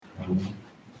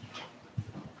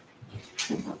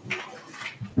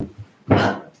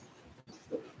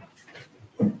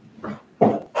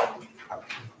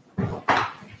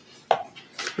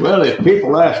Well, if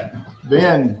people ask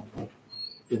Ben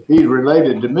if he's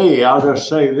related to me, I'll just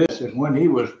say this: that when he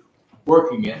was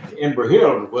working at Ember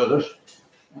Hills with us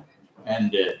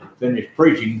and finished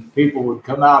preaching, people would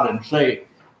come out and say,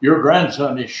 "Your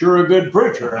grandson is sure a good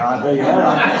preacher." And I say, "Yeah,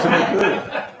 I'm so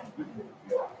good."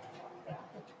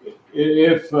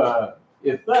 If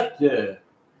that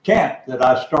camp that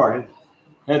I started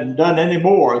hadn't done any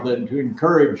more than to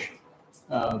encourage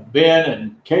Ben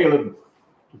and Caleb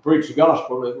to preach the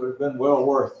gospel, it would have been well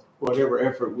worth whatever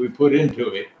effort we put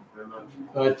into it.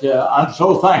 But I'm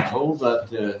so thankful that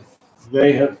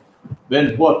they have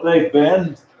been what they've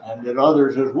been, and that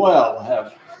others as well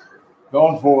have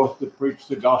gone forth to preach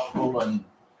the gospel and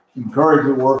encourage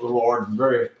the work of the Lord in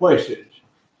various places.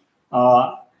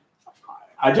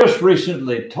 I just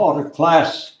recently taught a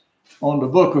class on the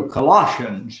book of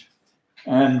Colossians,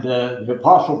 and the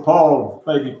Apostle Paul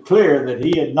made it clear that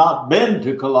he had not been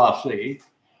to Colossae,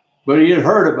 but he had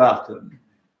heard about them,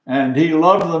 and he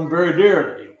loved them very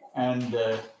dearly. And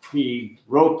he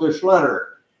wrote this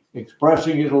letter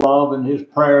expressing his love and his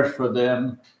prayers for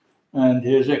them and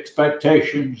his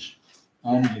expectations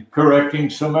and correcting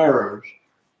some errors.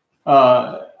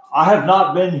 I have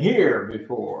not been here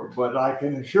before, but I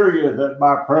can assure you that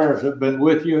my prayers have been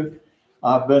with you.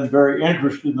 I've been very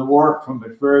interested in the work from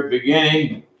its very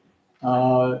beginning.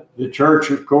 The church,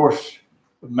 of course,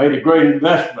 made a great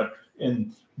investment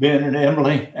in Ben and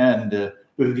Emily and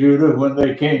with Judah when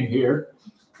they came here,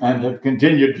 and have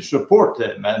continued to support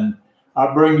them. And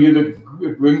I bring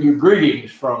you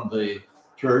greetings from the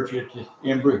church at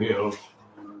Ember Hills,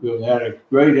 who have had a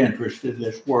great interest in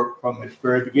this work from its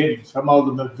very beginning. Some of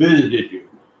them have visited you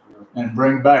and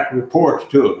bring back reports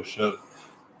to us of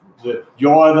the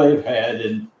joy they've had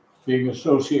in being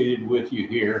associated with you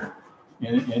here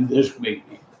in this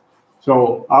meeting.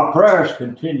 So our prayers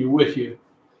continue with you,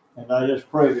 and I just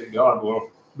pray that God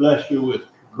will bless you with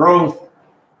growth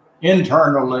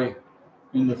internally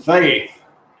in the faith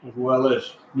as well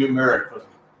as numerically.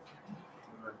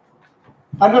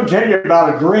 I'm going to tell you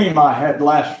about a dream I had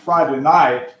last Friday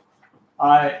night.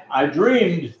 I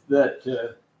dreamed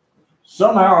that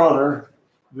somehow or other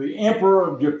the Emperor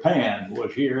of Japan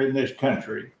was here in this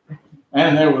country,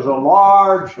 and there was a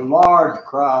large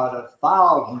crowd of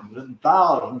thousands and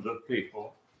thousands of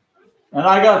people. And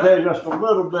I got there just a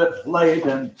little bit late,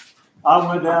 and I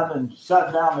went down and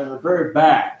sat down in the very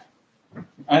back.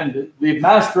 And the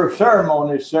master of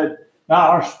ceremonies said, "Now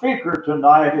our speaker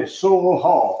tonight is Sewell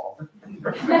Hall."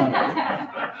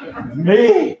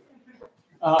 Me?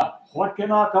 What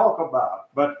can I talk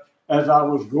about? But as I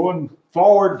was going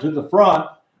forward to the front,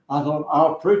 I thought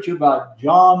I'll preach about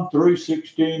John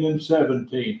 3:16 and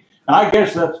 17. And I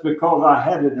guess that's because I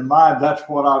had it in mind. That's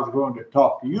what I was going to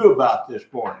talk to you about this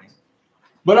morning.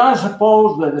 But I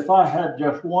suppose that if I had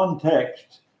just one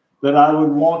text that I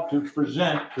would want to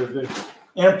present to the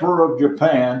Emperor of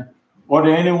Japan or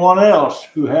to anyone else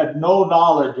who had no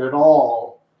knowledge at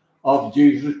all of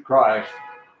Jesus Christ,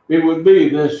 it would be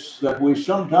this that we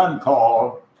sometimes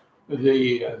call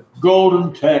the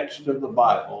golden text of the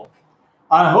Bible.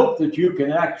 I hope that you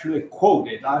can actually quote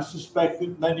it. I suspect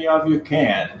that many of you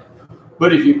can.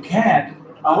 But if you can't,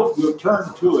 I hope you'll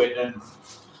turn to it and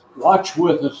watch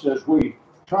with us as we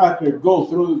try to go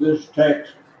through this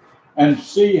text and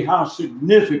see how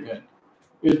significant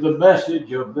is the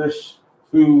message of this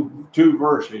two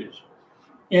verses.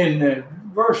 In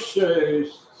verse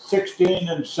 16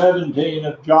 and 17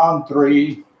 of John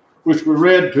 3, which we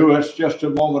read to us just a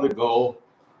moment ago,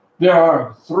 there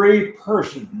are three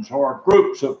persons or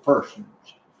groups of persons.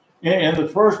 In the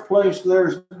first place,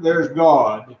 there's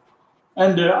God.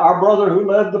 And our brother who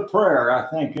led the prayer, I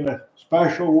think in a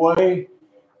special way,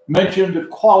 mentioned the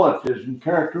qualities and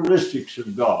characteristics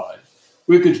of God.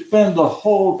 We could spend the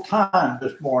whole time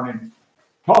this morning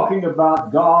talking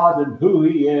about God and who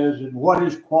he is and what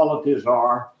his qualities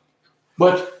are,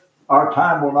 but our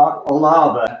time will not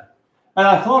allow that. And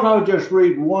I thought I would just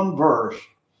read one verse,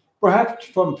 perhaps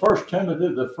from 1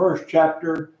 Timothy, the first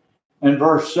chapter, and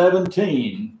verse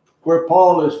 17, where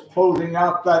Paul is closing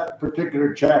out that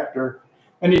particular chapter.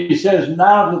 And he says,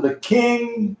 "Now to the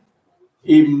King,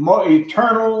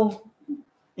 eternal,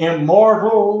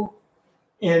 immortal,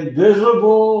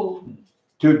 invisible,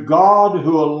 to God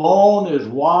who alone is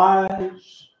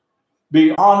wise,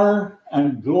 be honor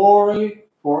and glory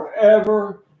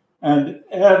forever and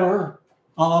ever.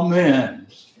 Amen."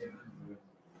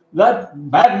 That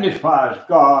magnifies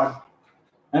God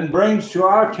and brings to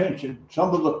our attention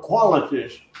some of the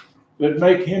qualities that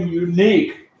make him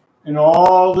unique in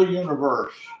all the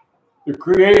universe, the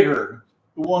creator,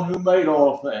 the one who made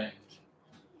all things.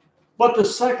 But the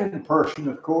second person,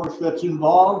 of course, that's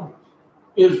involved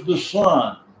is the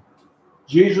Son,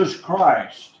 Jesus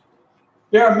Christ.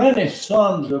 There are many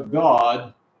sons of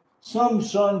God, some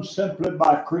sons simply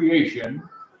by creation,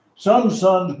 some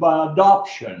sons by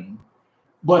adoption,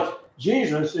 but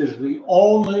Jesus is the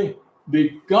only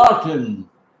begotten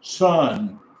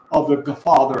Son of the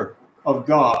Father of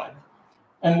God.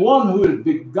 And one who is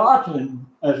begotten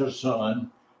as a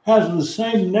son has the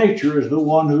same nature as the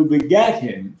one who begat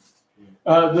him.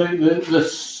 The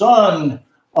son,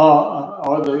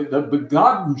 or the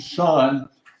begotten son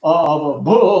of a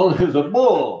bull is a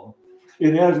bull.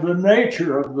 It has the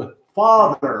nature of the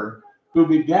Father who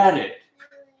begat it.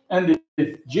 And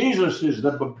if Jesus is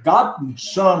the begotten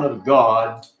Son of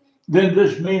God, then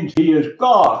this means he is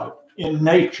God in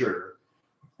nature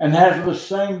and has the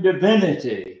same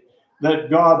divinity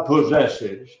that God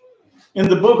possesses. In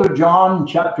the book of John,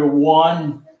 chapter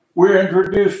 1, we're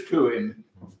introduced to him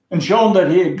and shown that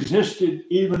he existed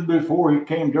even before he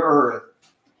came to earth.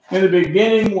 In the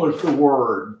beginning was the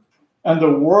Word, and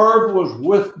the Word was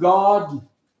with God,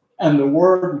 and the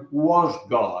Word was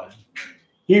God.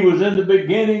 He was in the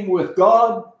beginning with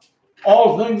God.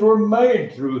 All things were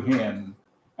made through him,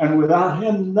 and without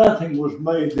him nothing was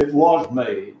made that was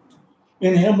made.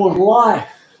 In him was life,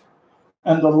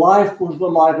 and the life was the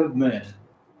light of men.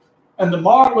 And the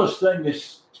marvelous thing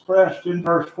is expressed in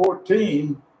verse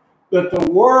 14, that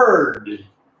the Word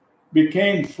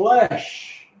became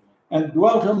flesh and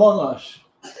dwelt among us,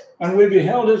 and we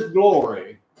beheld his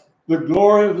glory, the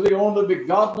glory of the only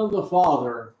begotten of the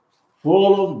Father,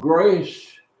 full of grace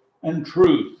and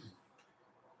truth.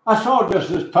 I saw just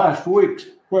this past week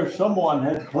where someone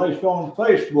had placed on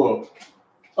Facebook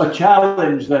a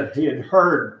challenge that he had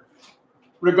heard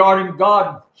regarding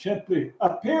God simply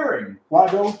appearing. Why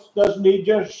doesn't he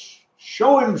just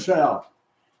show himself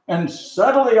and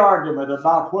settle the argument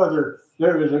about whether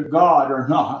there is a God or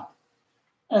not?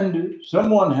 And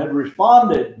someone had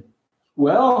responded,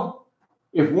 well,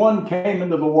 if one came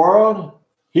into the world,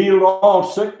 healed all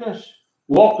sickness,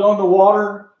 walked on the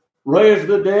water, raised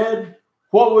the dead,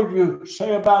 what would you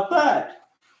say about that?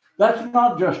 That's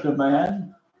not just a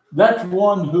man. That's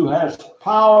one who has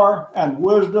power and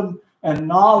wisdom and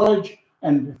knowledge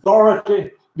and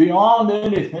authority beyond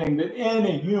anything that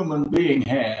any human being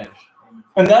has.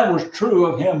 And that was true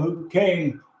of him who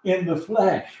came in the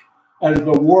flesh as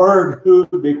the Word who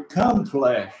became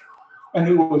flesh and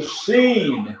who was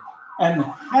seen and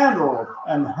handled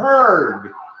and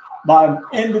heard by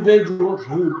individuals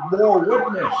who bore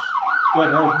witness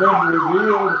that has been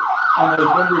revealed and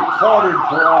has been recorded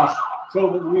for us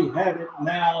so that we have it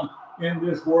now in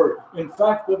this Word. In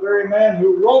fact, the very man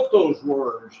who wrote those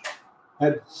words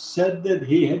had said that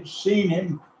he had seen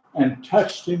him and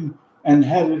touched him and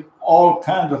had all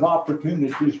kinds of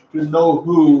opportunities to know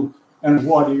who and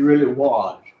what he really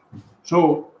was.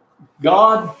 So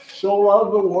God so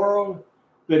loved the world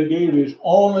that he gave his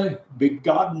only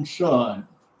begotten Son.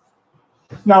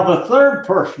 Now, the third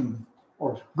person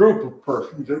or group of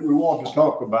persons that we want to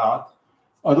talk about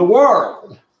are the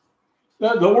world.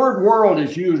 The word world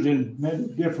is used in many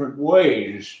different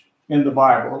ways in the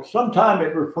Bible. Sometimes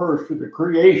it refers to the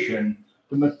creation,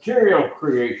 the material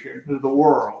creation of the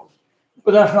world.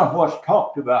 But that's not what's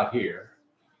talked about here.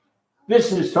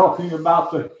 This is talking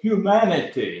about the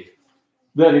humanity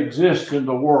that exists in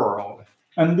the world.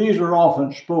 And these are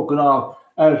often spoken of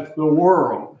as the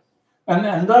world.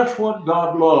 And that's what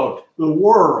God loved, the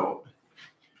world.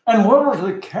 And what was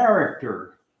the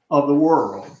character of the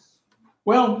world?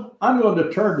 Well, I'm going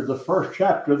to turn to the first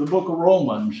chapter of the book of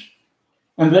Romans,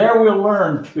 and there we'll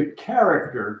learn the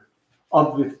character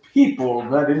of the people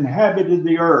that inhabited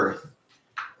the earth.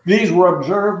 These were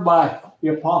observed by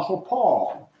the Apostle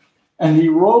Paul, and he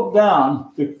wrote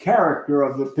down the character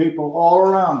of the people all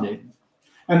around him.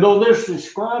 And though this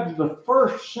describes the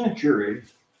first century,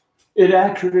 it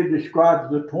actually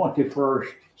describes the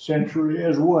 21st century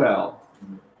as well.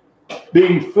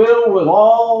 Being filled with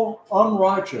all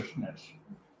unrighteousness,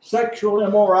 sexual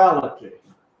immorality,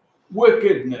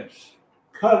 wickedness,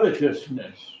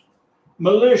 covetousness,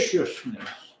 maliciousness,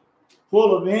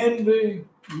 full of envy,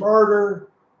 murder,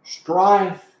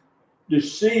 strife,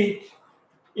 deceit,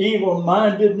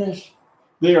 evil-mindedness.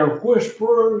 They are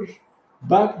whisperers,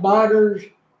 backbiters,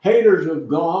 haters of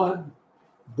God,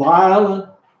 violent,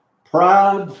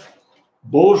 proud,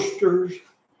 boasters,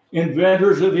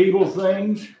 inventors of evil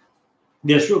things,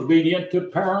 disobedient to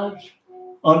parents,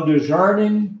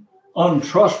 undiscerning,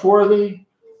 untrustworthy,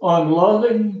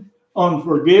 unloving,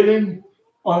 unforgiving,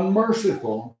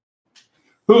 unmerciful,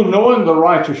 who, knowing the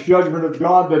righteous judgment of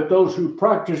God, that those who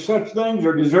practice such things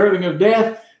are deserving of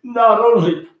death, not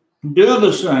only do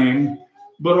the same,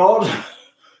 but also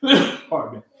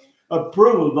pardon me,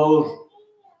 approve of those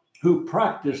who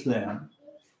practice them.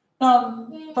 Now,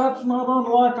 that's not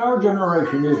unlike our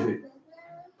generation, is it?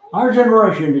 Our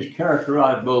generation is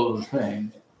characterized by those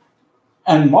things.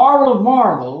 And marvel of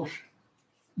marvels,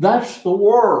 that's the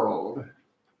world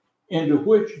into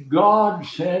which God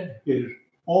sent his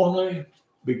only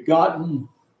begotten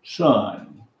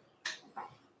Son.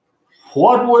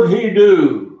 What would he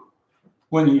do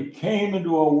when he came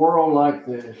into a world like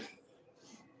this?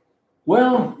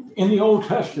 Well, in the Old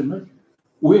Testament,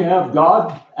 we have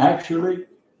God actually,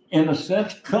 in a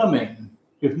sense, coming,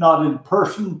 if not in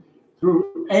person,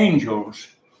 through angels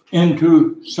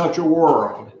into such a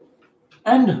world.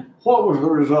 And what was the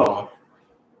result?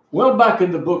 Well, back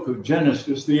in the book of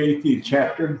Genesis, the 18th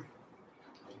chapter,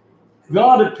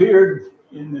 God appeared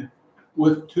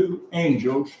with two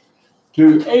angels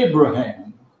to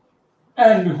Abraham.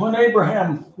 And when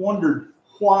Abraham wondered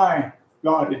why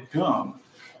God had come,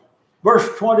 verse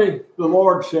 20, the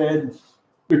Lord said,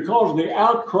 because the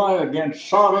outcry against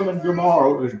Sodom and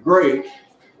Gomorrah is great,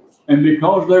 and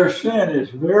because their sin is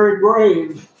very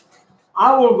grave,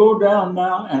 I will go down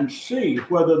now and see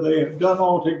whether they have done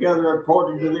altogether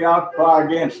according to the outcry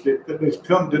against it that has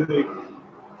come to me.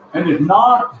 And if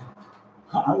not,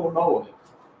 I will know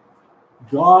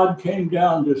it. God came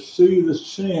down to see the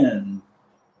sin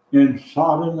in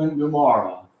Sodom and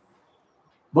Gomorrah.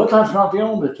 But that's not the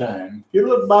only time. If you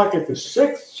look back at the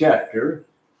 6th chapter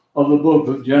of the book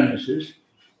of Genesis,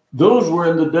 those were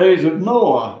in the days of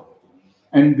Noah.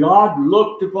 And God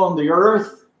looked upon the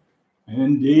earth, and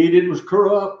indeed it was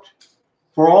corrupt.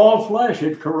 For all flesh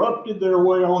had corrupted their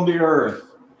way on the earth.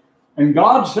 And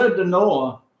God said to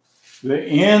Noah, the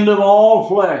end of all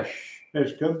flesh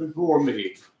has come before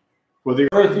me, for the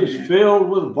earth is filled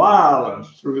with violence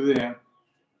through them.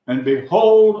 And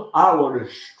behold, I will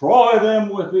destroy them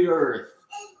with the earth.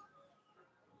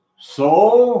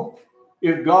 So,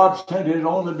 if God sent his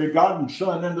only begotten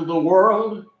Son into the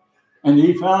world, and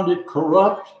he found it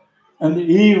corrupt and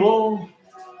evil,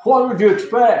 what would you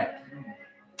expect?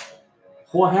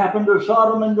 What happened to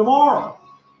Sodom and Gomorrah?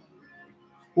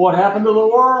 What happened to the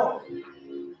world?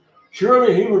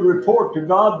 Surely he would report to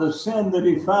God the sin that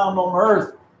he found on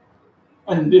earth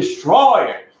and destroy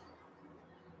it.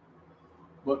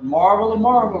 But marvel of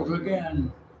marvels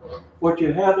again, what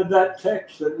you have in that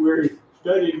text that we're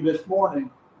studying this morning.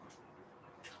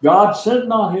 God sent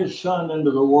not his Son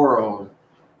into the world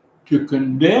to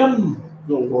condemn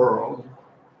the world,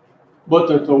 but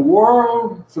that the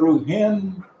world through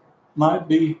him might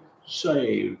be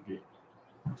saved.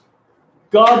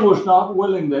 God was not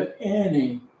willing that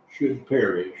any should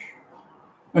perish.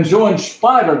 And so in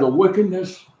spite of the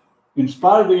wickedness, in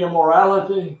spite of the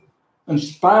immorality, in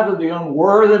spite of the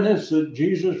unworthiness that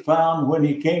Jesus found when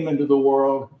he came into the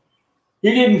world,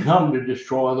 he didn't come to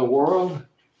destroy the world,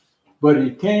 but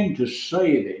he came to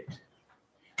save it.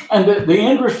 And the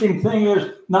interesting thing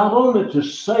is not only to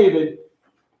save it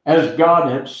as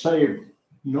God had saved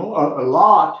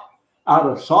Lot out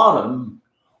of Sodom,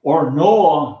 or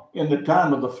Noah in the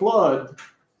time of the flood,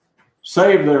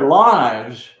 saved their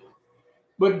lives,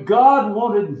 but God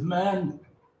wanted man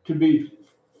to be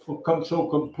so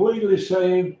completely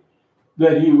saved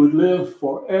that he would live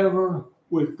forever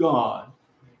with God,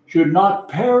 should not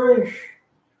perish,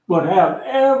 but have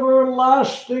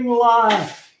everlasting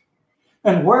life.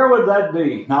 And where would that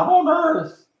be? Not on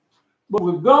earth, but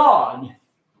with God.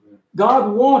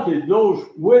 God wanted those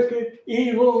wicked,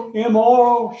 evil,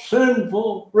 immoral,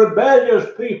 sinful, rebellious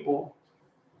people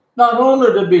not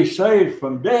only to be saved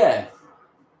from death,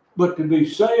 but to be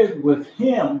saved with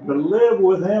him, to live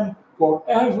with him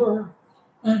forever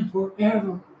and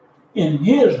forever in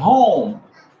his home.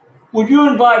 Would you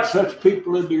invite such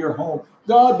people into your home?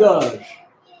 God does.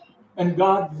 And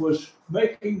God was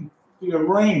making the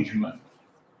arrangement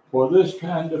for this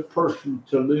kind of person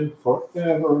to live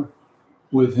forever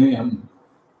with him.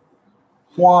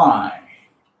 Why?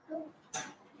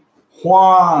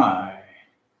 Why?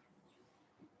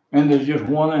 And there's just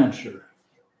one answer.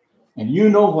 And you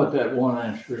know what that one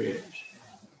answer is.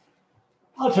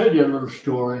 I'll tell you a little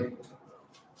story.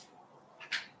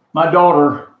 My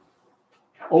daughter,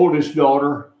 oldest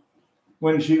daughter,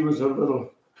 when she was a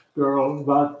little girl,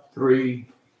 about 3,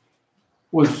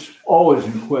 was always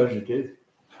inquisitive.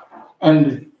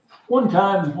 And one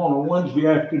time on a Wednesday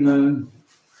afternoon,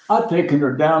 I'd taken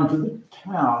her down to the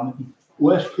town,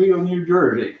 Westfield, New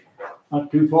Jersey,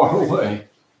 not too far away.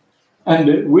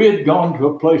 And we had gone to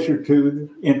a place or two that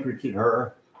interested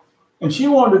her. And she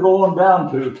wanted to go on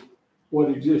down to what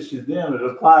existed then at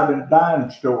a 5 and dime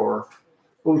store.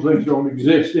 Those things don't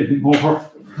exist anymore.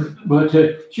 But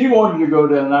she wanted to go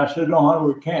down, and I said, no,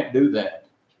 honey, we can't do that.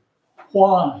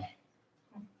 Why?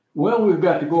 Well, we've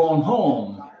got to go on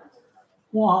home.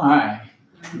 Why?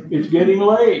 It's getting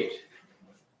late.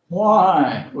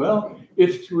 Why? Well,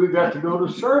 we've got to go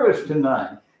to service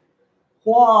tonight.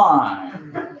 Why?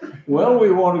 Well,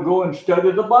 we want to go and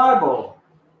study the Bible.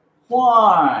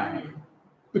 Why?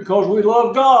 Because we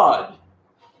love God.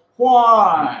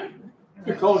 Why?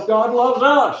 Because God loves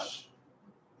us.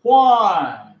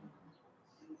 Why?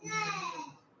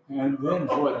 And then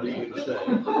what do you say?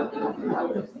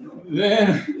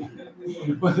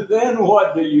 Then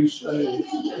what do you say?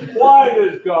 Why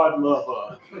does God love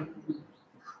us?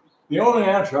 The only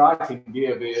answer I can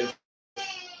give is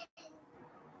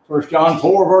 1 John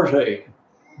 4, verse 8.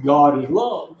 God is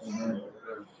love.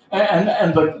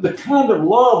 And the kind of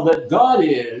love that God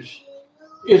is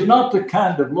not the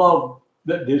kind of love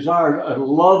that desires a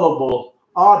lovable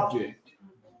object.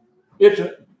 It's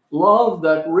a love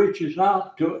that reaches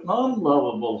out to an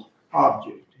unlovable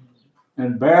object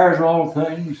and bears all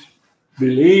things,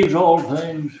 believes all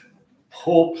things,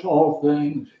 hopes all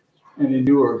things, and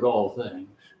endures all things.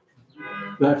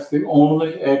 That's the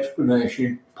only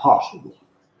explanation possible.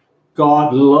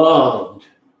 God loved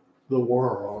the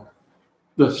world,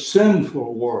 the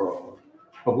sinful world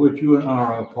of which you and I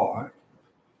are a part.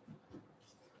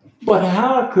 But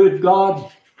how could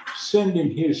God, sending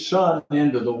his Son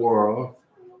into the world,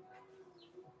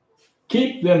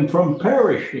 keep them from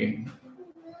perishing,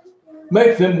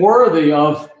 make them worthy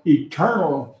of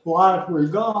eternal life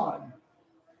with God?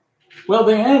 Well,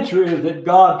 the answer is that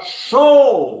God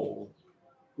so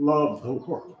loved the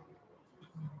world.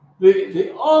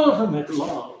 The ultimate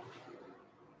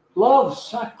love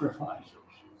sacrifices.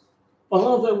 A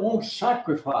love that won't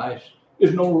sacrifice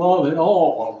is no love at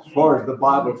all as far as the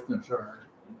Bible is concerned.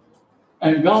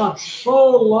 And God so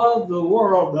loved the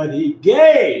world that he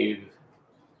gave.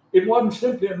 It wasn't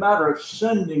simply a matter of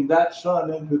sending that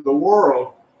Son into the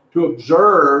world to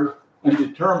observe and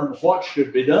determine what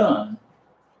should be done.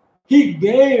 He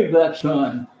gave that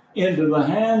Son into the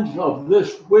hands of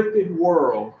this wicked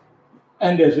world.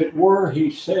 And as it were,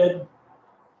 he said,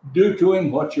 do to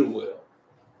him what you will.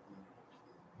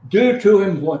 Do to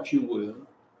him what you will.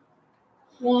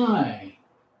 Why?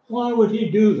 Why would he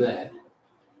do that?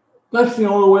 That's the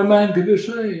only way man could be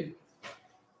saved.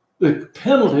 The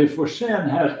penalty for sin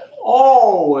has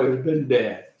always been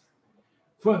death.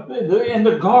 In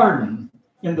the garden,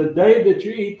 in the day that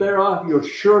you eat thereof, you'll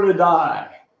surely die.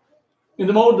 In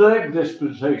the Mosaic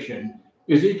dispensation,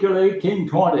 Ezekiel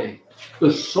 18:20,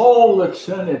 the soul that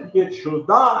sinneth, it shall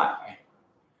die.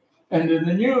 And in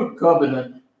the new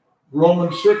covenant,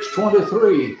 Romans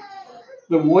 6:23,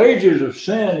 the wages of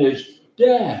sin is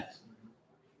death.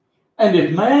 And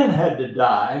if man had to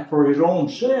die for his own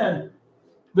sin,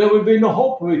 there would be no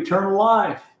hope of eternal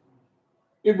life.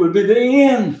 It would be the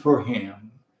end for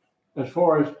him as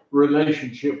far as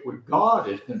relationship with God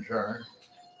is concerned.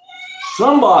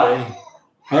 Somebody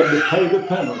had to pay the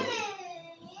penalty.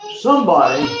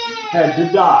 Somebody had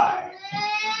to die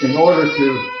in order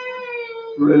to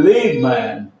relieve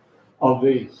man of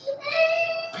the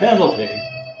penalty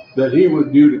that he was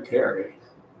due to carry.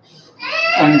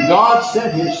 And God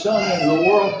sent his Son into the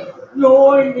world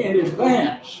knowing in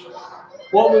advance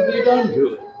what would be done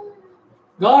to it.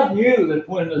 God knew that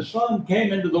when the Son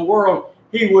came into the world,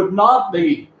 he would not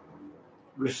be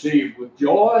received with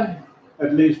joy,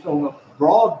 at least on a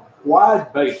broad,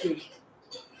 wide basis.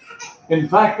 In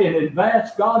fact, in advance,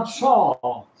 God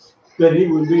saw that he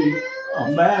would be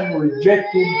a man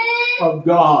rejected of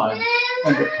God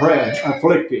and oppressed,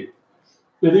 afflicted,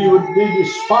 that he would be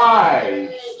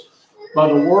despised by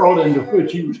the world into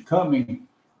which he was coming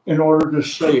in order to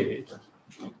save it.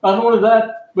 Not only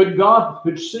that, but God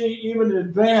could see even in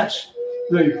advance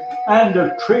the kind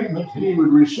of treatment he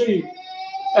would receive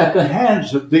at the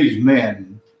hands of these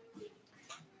men.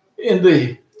 In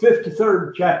the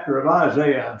 53rd chapter of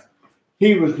Isaiah,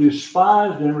 he was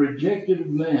despised and rejected of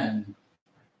men,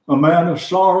 a man of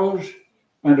sorrows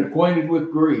and acquainted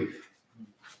with grief.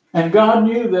 And God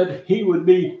knew that he would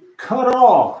be cut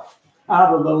off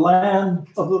out of the land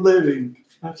of the living.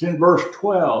 That's in verse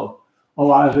 12 of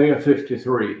Isaiah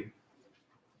 53.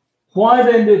 Why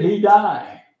then did he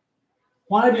die?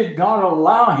 Why did God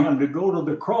allow him to go to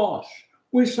the cross?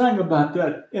 We sang about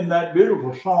that in that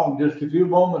beautiful song just a few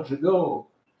moments ago.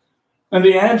 And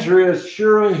the answer is,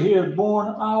 surely he has borne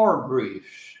our griefs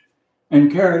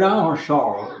and carried our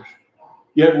sorrows.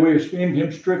 Yet we esteemed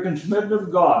him stricken, smitten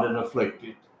of God, and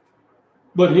afflicted.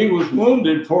 But he was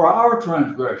wounded for our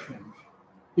transgressions.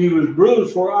 He was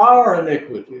bruised for our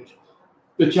iniquities.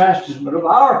 The chastisement of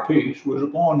our peace was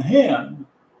upon him,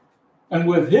 and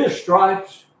with his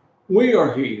stripes we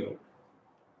are healed.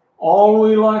 All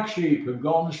we like sheep have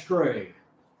gone astray.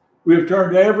 We have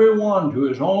turned every one to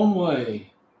his own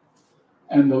way,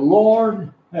 and the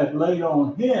Lord had laid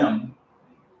on him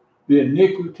the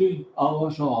iniquity of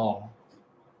us all.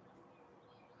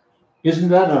 Isn't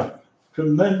that a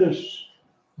tremendous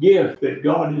gift that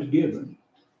God has given?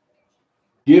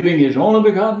 Giving his only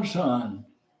begotten Son,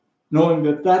 knowing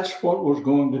that that's what was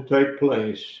going to take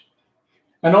place.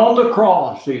 And on the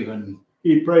cross even,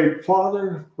 he prayed,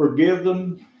 Father, forgive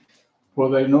them, for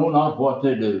they know not what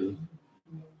they do.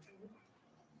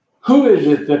 Who is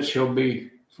it that shall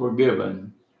be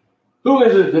forgiven? Who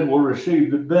is it that will receive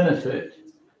the benefit?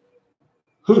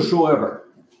 Whosoever.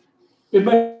 It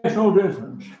makes no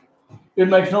difference. It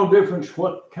makes no difference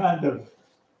what kind of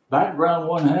background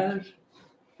one has,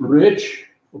 rich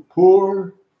or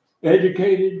poor,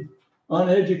 educated,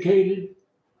 uneducated,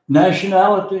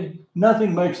 nationality.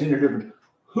 Nothing makes any difference.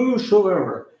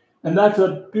 Whosoever. And that's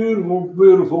a beautiful,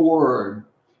 beautiful word.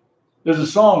 There's a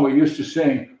song we used to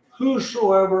sing,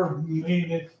 whosoever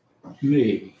meaneth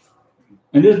me.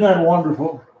 And isn't that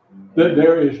wonderful? That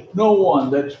there is no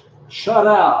one that's shut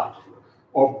out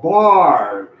or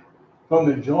barred from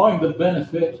enjoying the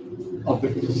benefit of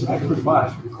the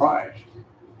sacrifice of Christ.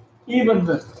 Even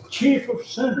the chief of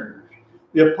sinners,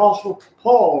 the Apostle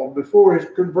Paul, before his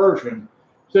conversion,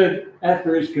 said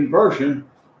after his conversion,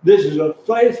 this is a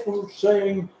faithful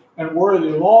saying and worthy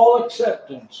of all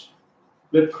acceptance,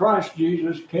 that Christ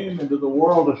Jesus came into the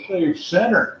world to save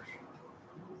sinners,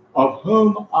 of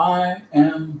whom I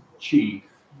am chief.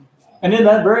 And in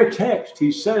that very text,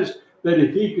 he says that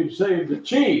if he could save the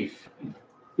chief,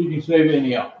 he can save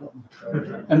any of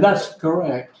them. And that's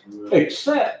correct,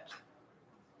 except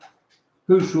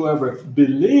whosoever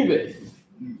believeth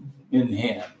in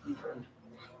him.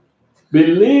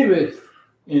 Believeth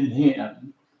in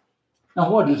him. Now,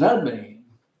 what does that mean?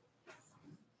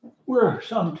 We're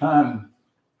sometimes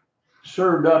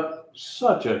served up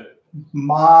such a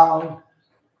mild,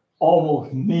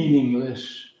 almost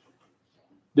meaningless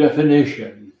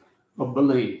definition of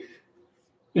belief.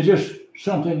 It's just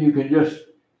something you can just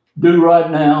do right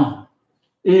now.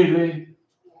 Easily.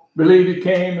 Believe he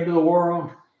came into the world.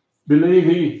 Believe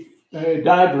he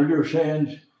died for your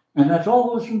sins. And that's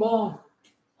all that's involved.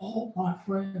 Oh, my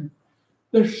friend,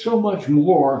 there's so much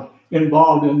more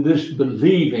involved in this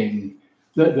believing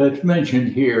that's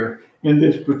mentioned here in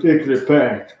this particular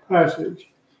passage.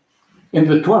 In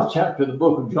the 12th chapter of the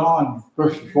book of John,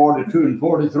 verses 42 and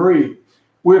 43,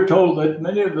 we're told that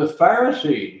many of the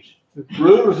Pharisees, the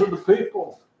rulers of the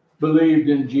people, believed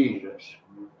in Jesus.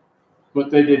 But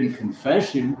they didn't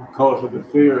confess him because of the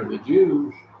fear of the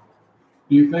Jews.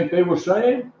 Do you think they were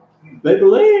saved? They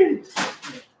believed.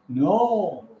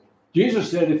 No.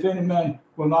 Jesus said, if any man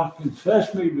will not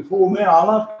confess me before men, I'll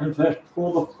not confess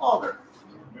before the Father.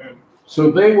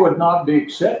 So they would not be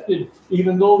accepted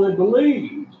even though they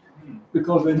believed,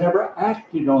 because they never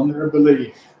acted on their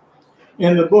belief.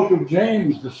 In the book of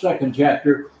James, the 2nd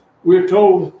chapter, we're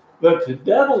told that the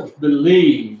devils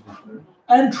believe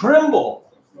and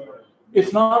tremble.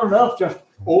 It's not enough just,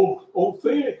 old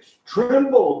Felix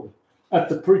trembled at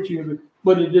the preaching of it,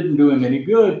 but it didn't do him any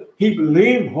good. He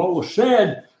believed what was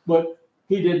said, but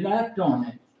he didn't act on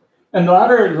it. And the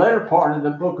latter part of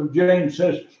the book of James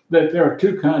says that there are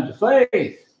two kinds of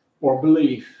faith or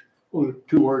belief. Well,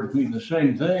 two words mean the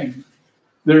same thing.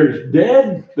 There's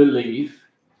dead belief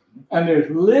and there's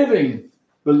living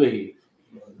belief.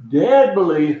 Dead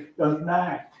belief doesn't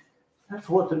act. That's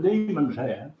what the demons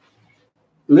have.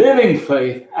 Living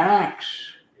faith acts.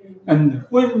 And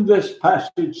when this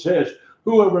passage says,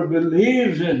 whoever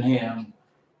believes in him,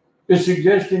 is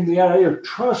suggesting the idea of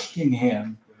trusting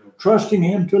him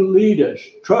to lead us,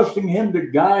 trusting him to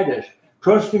guide us,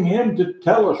 trusting him to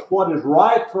tell us what is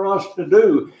right for us to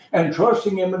do, and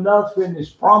trusting him enough in his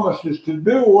promises to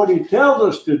do what he tells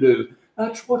us to do.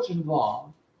 That's what's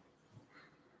involved.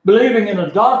 Believing in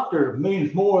a doctor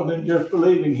means more than just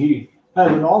believing he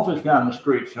has an office down the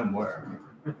street somewhere.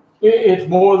 It's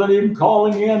more than even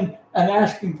calling in and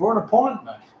asking for an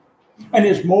appointment. And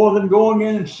it's more than going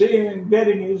in and seeing and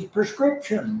getting his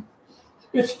prescription.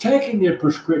 It's taking the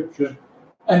prescription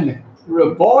and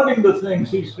avoiding the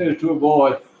things he says to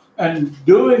avoid and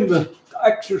doing the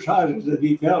exercises that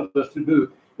he tells us to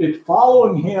do. It's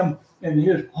following him in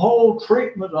his whole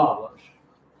treatment of us.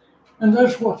 And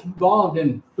that's what's involved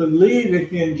in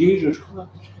believing in Jesus Christ.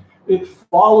 It's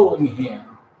following him.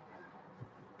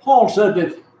 Paul said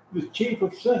that the chief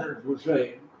of sinners was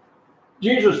saved.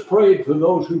 Jesus prayed for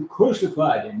those who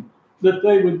crucified him that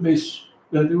they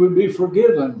would be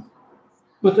forgiven.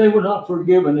 But they were not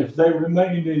forgiven if they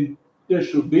remained in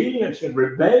disobedience and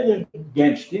rebellion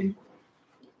against him.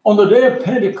 On the day of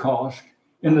Pentecost,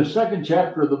 in the 2nd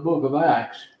chapter of the book of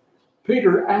Acts,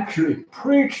 Peter actually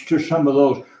preached to some of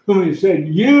those whom he said,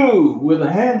 "You, with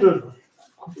the hands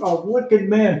of wicked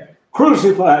men,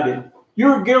 crucified him.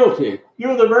 You're guilty.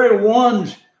 You're the very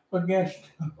ones for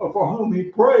whom he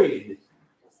prayed."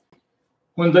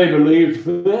 When they believed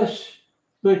this,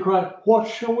 they cried, "What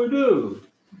shall we do?"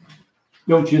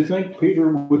 Don't you think Peter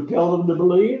would tell them to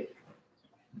believe?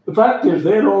 The fact is,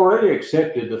 they had already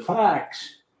accepted the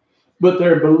facts, but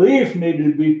their belief needed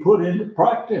to be put into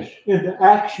practice, into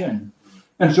action.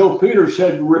 And so Peter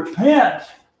said, "Repent."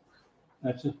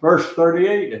 That's verse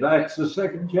 38 of Acts, the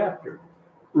 2nd chapter.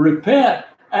 "Repent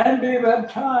and be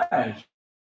baptized,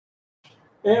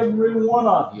 every one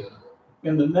of you,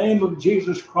 in the name of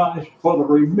Jesus Christ for the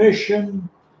remission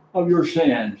of your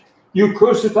sins." You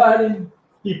crucified him.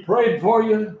 He prayed for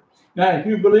you. Now, if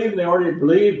you believe, they already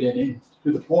believed in him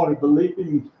to the point of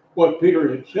believing what Peter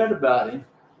had said about him.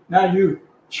 Now you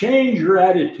change your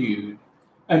attitude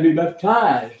and be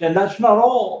baptized. And that's not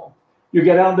all. You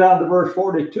get on down to verse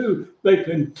 42. They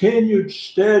continued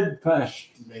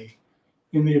steadfastly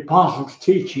in the apostles'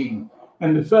 teaching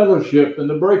and the fellowship and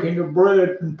the breaking of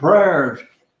bread and prayers.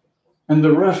 And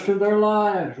the rest of their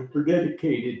lives were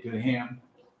dedicated to him.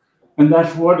 And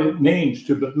that's what it means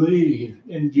to believe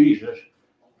in Jesus.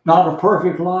 Not a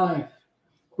perfect life,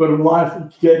 but a life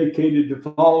that's dedicated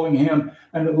to following him,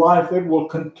 and a life that will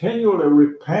continually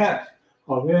repent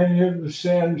of any of the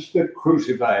sins that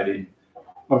crucified him,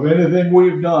 of anything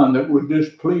we've done that would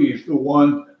displease the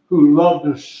one who loved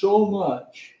us so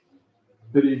much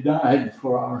that he died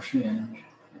for our sins.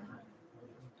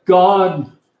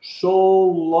 God so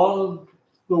loved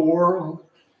the world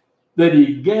that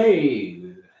he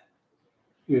gave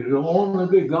his only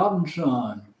begotten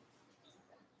Son,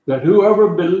 that whoever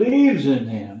believes in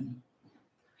him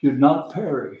should not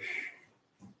perish,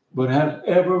 but have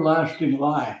everlasting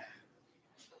life.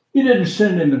 He didn't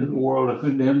send him into the world to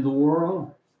condemn the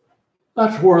world.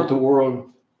 That's what the world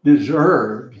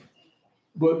deserved.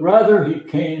 But rather he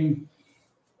came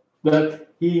that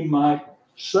he might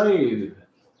save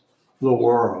the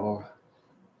world.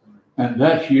 And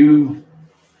that's you,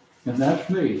 and that's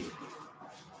me.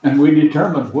 And we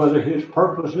determine whether his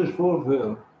purpose is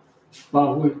fulfilled by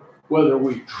whether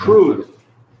we truly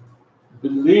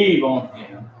believe on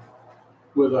him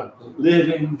with a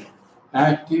living,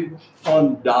 active,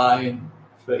 undying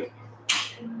faith.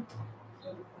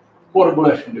 What a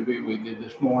blessing to be with you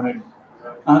this morning.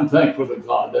 I'm thankful to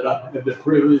God that I had the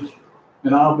privilege,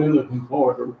 and I'll be looking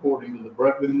forward to reporting to the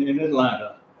brethren in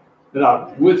Atlanta that I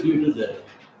was with you today.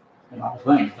 And I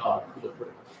thank God for the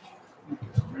privilege.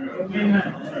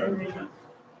 Amen.